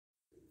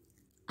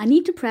I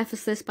need to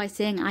preface this by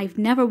saying I've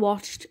never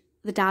watched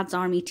the Dad's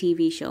Army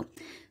TV show,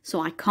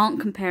 so I can't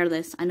compare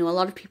this. I know a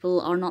lot of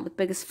people are not the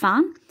biggest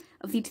fan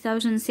of the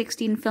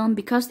 2016 film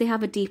because they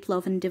have a deep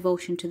love and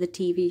devotion to the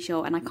TV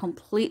show, and I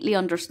completely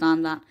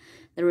understand that.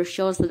 There are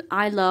shows that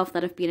I love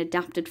that have been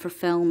adapted for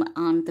film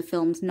and the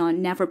film's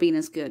never been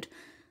as good.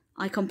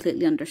 I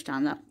completely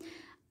understand that.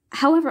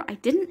 However, I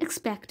didn't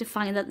expect to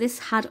find that this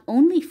had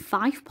only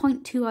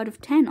 5.2 out of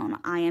 10 on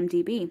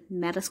IMDb,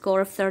 Metascore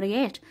of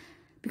 38,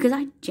 because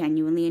I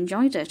genuinely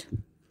enjoyed it.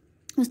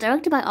 It was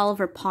directed by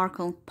Oliver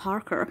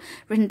Parker,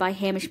 written by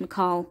Hamish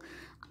McColl.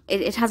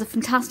 It has a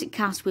fantastic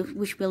cast,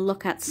 which we'll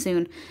look at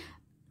soon.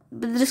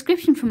 But the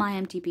description from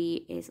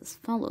IMDb is as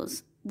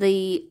follows.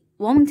 The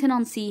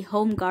Walmington-on-Sea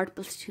Home Guard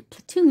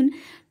platoon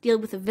deal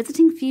with a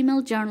visiting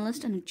female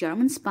journalist and a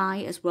German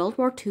spy as World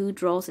War II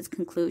draws its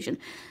conclusion.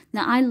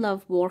 Now, I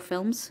love war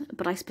films,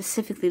 but I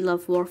specifically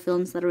love war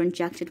films that are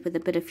injected with a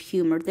bit of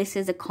humour. This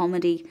is a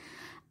comedy,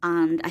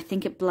 and I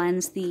think it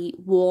blends the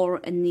war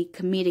and the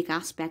comedic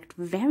aspect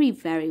very,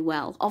 very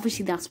well.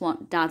 Obviously, that's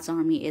what Dad's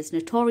Army is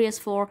notorious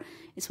for.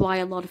 It's why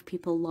a lot of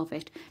people love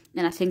it.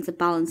 And I think the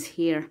balance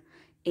here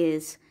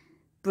is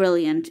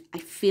brilliant. I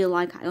feel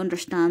like I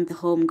understand the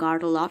Home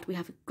Guard a lot. We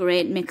have a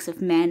great mix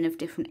of men of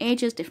different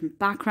ages, different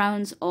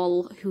backgrounds,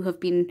 all who have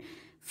been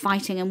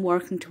fighting and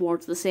working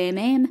towards the same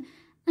aim.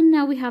 And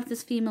now we have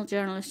this female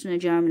journalist and a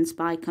German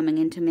spy coming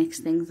in to mix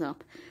things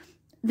up.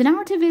 The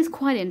narrative is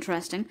quite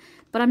interesting,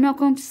 but I'm not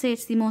going to say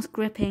it's the most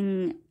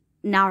gripping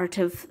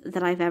narrative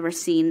that I've ever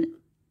seen.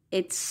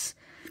 It's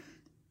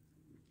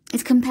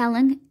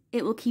compelling.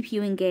 It will keep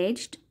you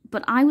engaged,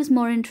 but I was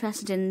more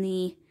interested in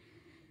the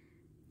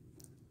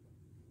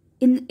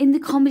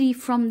comedy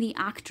from the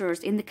actors,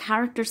 in the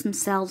characters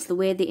themselves, the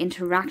way they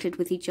interacted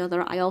with each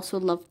other. I also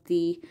loved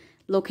the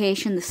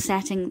location, the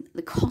setting,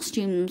 the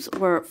costumes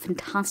were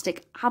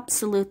fantastic.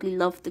 Absolutely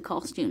loved the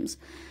costumes.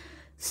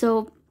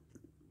 So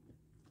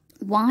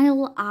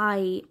while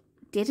I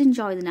did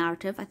enjoy the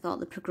narrative, I thought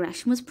the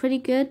progression was pretty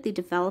good, the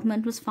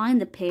development was fine,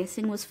 the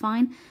pacing was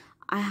fine.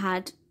 I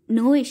had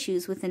no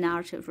issues with the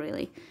narrative,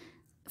 really.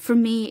 For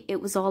me,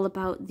 it was all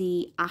about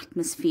the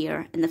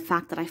atmosphere and the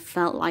fact that I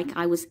felt like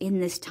I was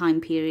in this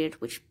time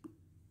period, which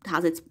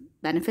has its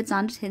benefits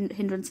and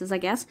hindrances, I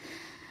guess.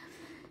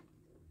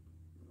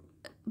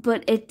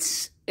 But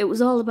it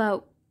was all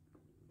about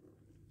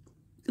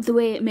the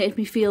way it made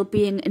me feel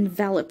being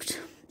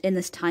enveloped in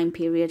this time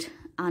period.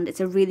 And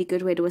it's a really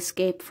good way to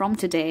escape from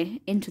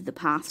today into the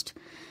past.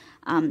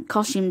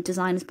 Costume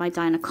design is by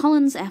Diana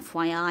Collins,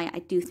 FYI.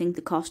 I do think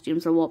the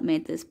costumes are what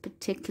made this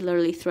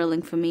particularly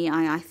thrilling for me.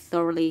 I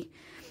thoroughly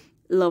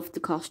loved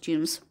the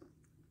costumes.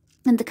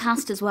 And the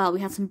cast as well. We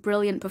had some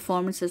brilliant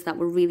performances that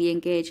were really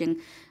engaging.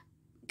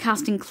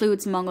 Cast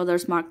includes, among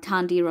others, Mark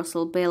Tandy,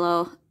 Russell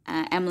Bellow,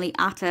 Emily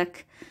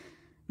Attic,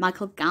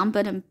 Michael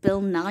Gambon and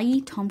Bill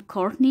Nighy, Tom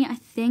Courtenay, I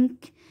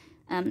think.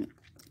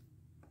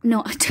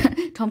 No,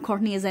 Tom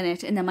Courtenay is in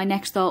it. And then my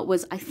next thought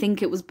was, I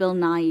think it was Bill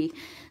Nighy.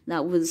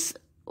 That was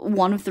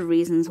one of the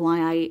reasons why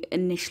I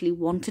initially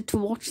wanted to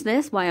watch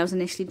this, why I was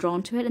initially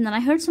drawn to it. And then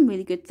I heard some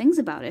really good things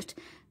about it,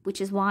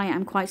 which is why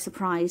I'm quite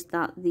surprised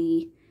that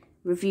the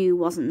review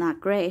wasn't that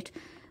great.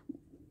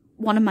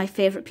 One of my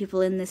favourite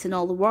people in this in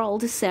all the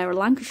world is Sarah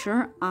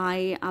Lancashire.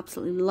 I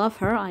absolutely love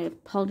her. I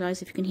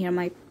apologise if you can hear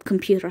my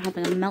computer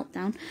having a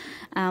meltdown.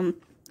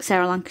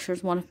 Sarah Lancashire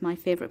is one of my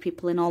favourite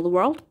people in all the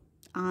world,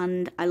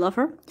 and I love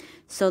her.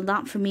 So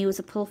that for me was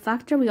a pull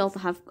factor. We also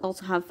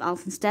have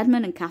Alison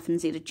Steadman and Catherine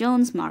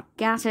Zeta-Jones, Mark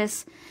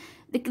Gatiss.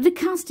 The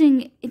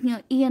casting,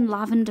 Ian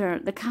Lavender,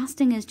 the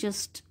casting is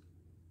just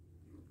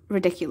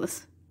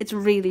ridiculous. It's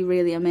really,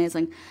 really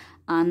amazing.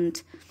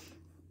 And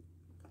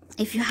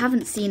if you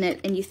haven't seen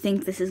it and you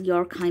think this is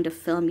your kind of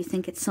film, you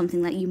think it's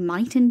something that you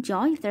might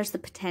enjoy, if there's the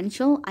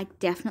potential, I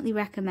definitely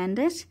recommend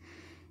it.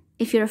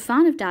 If you're a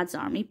fan of Dad's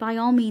Army, by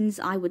all means,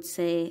 I would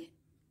say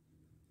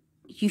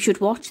you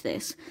should watch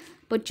this.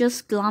 But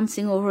just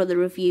glancing over the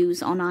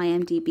reviews on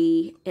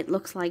IMDb, it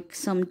looks like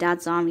some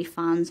Dad's Army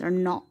fans are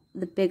not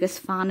the biggest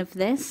fan of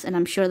this, and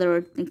I'm sure there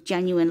are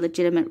genuine,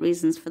 legitimate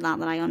reasons for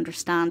that I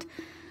understand.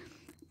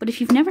 But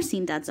if you've never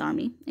seen Dad's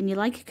Army and you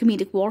like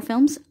comedic war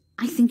films,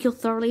 I think you'll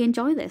thoroughly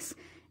enjoy this.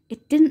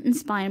 It didn't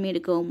inspire me to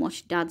go and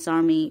watch Dad's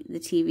Army, the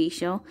TV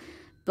show,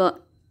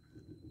 but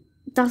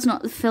that's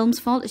not the film's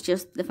fault. It's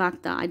just the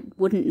fact that I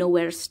wouldn't know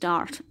where to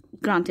start.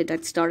 Granted,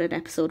 I'd started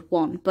episode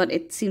 1, but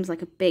it seems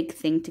like a big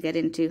thing to get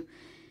into.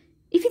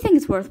 If you think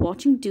it's worth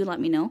watching, do let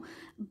me know.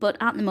 But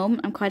at the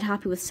moment, I'm quite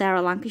happy with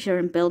Sarah Lancashire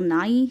and Bill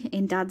Nighy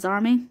in Dad's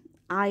Army.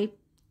 I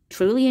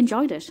truly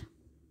enjoyed it.